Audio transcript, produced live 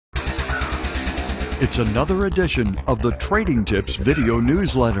It's another edition of the Trading Tips video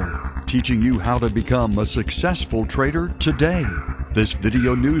newsletter, teaching you how to become a successful trader today. This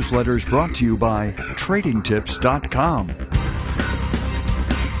video newsletter is brought to you by TradingTips.com.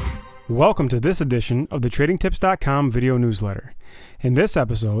 Welcome to this edition of the TradingTips.com video newsletter. In this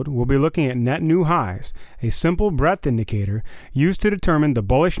episode, we'll be looking at net new highs, a simple breadth indicator used to determine the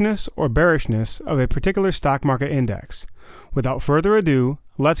bullishness or bearishness of a particular stock market index. Without further ado,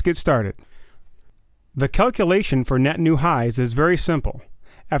 let's get started. The calculation for net new highs is very simple.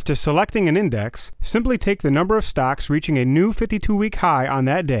 After selecting an index, simply take the number of stocks reaching a new 52-week high on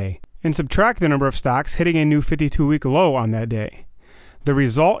that day and subtract the number of stocks hitting a new 52-week low on that day. The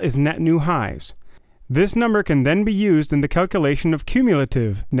result is net new highs. This number can then be used in the calculation of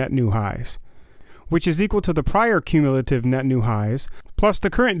cumulative net new highs, which is equal to the prior cumulative net new highs plus the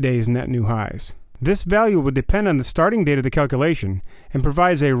current day's net new highs. This value will depend on the starting date of the calculation and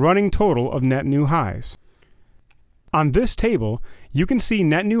provides a running total of net new highs. On this table, you can see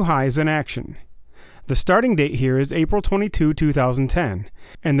net new highs in action. The starting date here is April 22, 2010,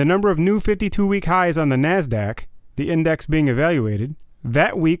 and the number of new 52-week highs on the NASDAQ, the index being evaluated,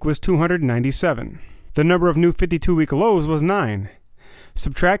 that week was 297. The number of new 52-week lows was 9.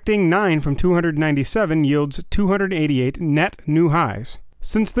 Subtracting 9 from 297 yields 288 net new highs.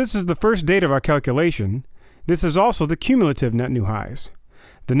 Since this is the first date of our calculation, this is also the cumulative net new highs.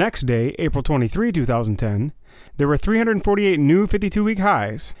 The next day, April 23, 2010, there were 348 new 52-week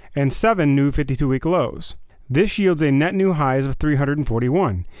highs and 7 new 52-week lows. This yields a net new highs of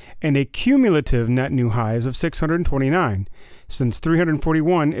 341 and a cumulative net new highs of 629, since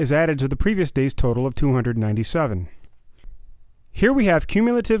 341 is added to the previous day's total of 297. Here we have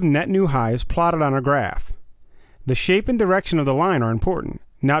cumulative net new highs plotted on a graph. The shape and direction of the line are important,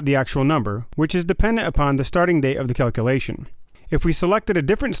 not the actual number, which is dependent upon the starting date of the calculation. If we selected a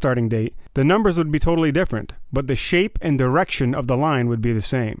different starting date, the numbers would be totally different, but the shape and direction of the line would be the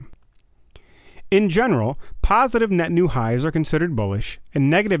same. In general, positive net new highs are considered bullish, and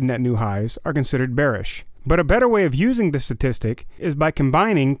negative net new highs are considered bearish. But a better way of using this statistic is by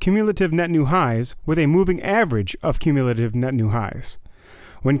combining cumulative net new highs with a moving average of cumulative net new highs.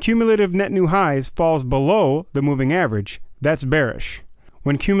 When cumulative net new highs falls below the moving average, that's bearish.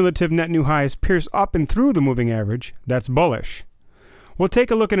 When cumulative net new highs pierce up and through the moving average, that's bullish. We'll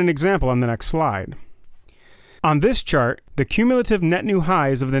take a look at an example on the next slide. On this chart, the cumulative net new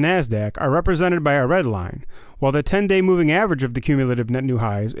highs of the NASDAQ are represented by a red line, while the 10-day moving average of the cumulative net new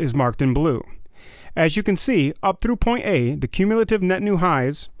highs is marked in blue. As you can see, up through point A, the cumulative net new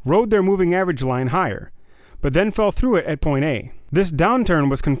highs rode their moving average line higher, but then fell through it at point A. This downturn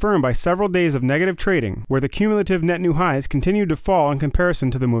was confirmed by several days of negative trading, where the cumulative net new highs continued to fall in comparison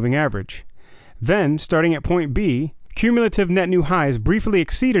to the moving average. Then, starting at point B, cumulative net new highs briefly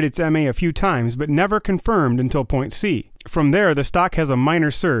exceeded its MA a few times, but never confirmed until point C. From there, the stock has a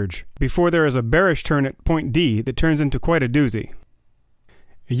minor surge, before there is a bearish turn at point D that turns into quite a doozy.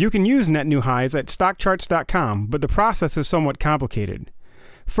 You can use net new highs at stockcharts.com, but the process is somewhat complicated.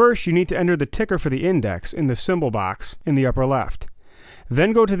 First, you need to enter the ticker for the index in the symbol box in the upper left.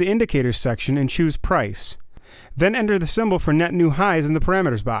 Then go to the indicators section and choose price. Then enter the symbol for net new highs in the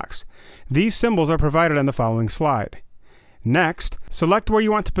parameters box. These symbols are provided on the following slide. Next, select where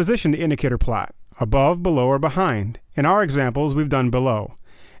you want to position the indicator plot, above, below, or behind. In our examples, we've done below.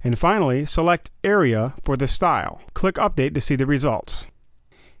 And finally, select area for the style. Click Update to see the results.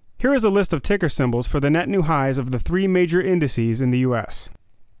 Here is a list of ticker symbols for the net new highs of the 3 major indices in the U.S.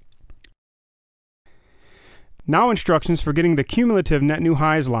 Now instructions for getting the cumulative net new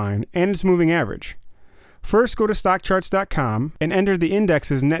highs line and its moving average. First, go to stockcharts.com and enter the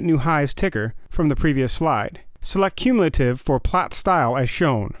index's net new highs ticker from the previous slide. Select cumulative for plot style as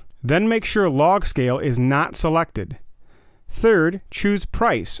shown. Then make sure log scale is not selected. Third, choose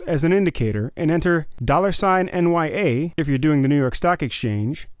price as an indicator and enter $NYA if you're doing the New York Stock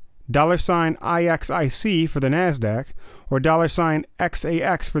Exchange, $IXIC for the NASDAQ, or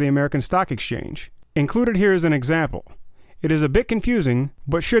 $XAX for the American Stock Exchange. Included here is an example. It is a bit confusing,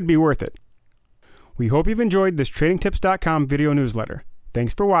 but should be worth it. We hope you've enjoyed this TradingTips.com video newsletter.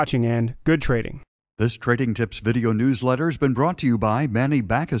 Thanks for watching and good trading. This Trading Tips video newsletter has been brought to you by Manny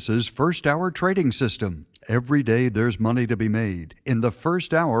Backus's First Hour Trading System. Every day there's money to be made in the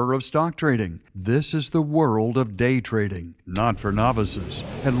first hour of stock trading. This is the world of day trading, not for novices,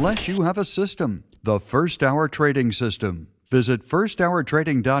 unless you have a system. The First Hour Trading System. Visit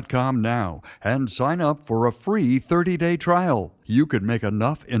firsthourtrading.com now and sign up for a free 30-day trial. You could make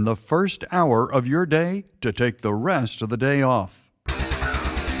enough in the first hour of your day to take the rest of the day off.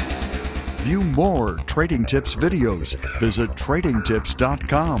 View more Trading Tips videos. Visit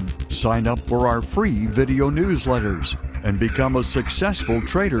tradingtips.com. Sign up for our free video newsletters and become a successful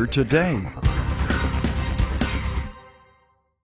trader today.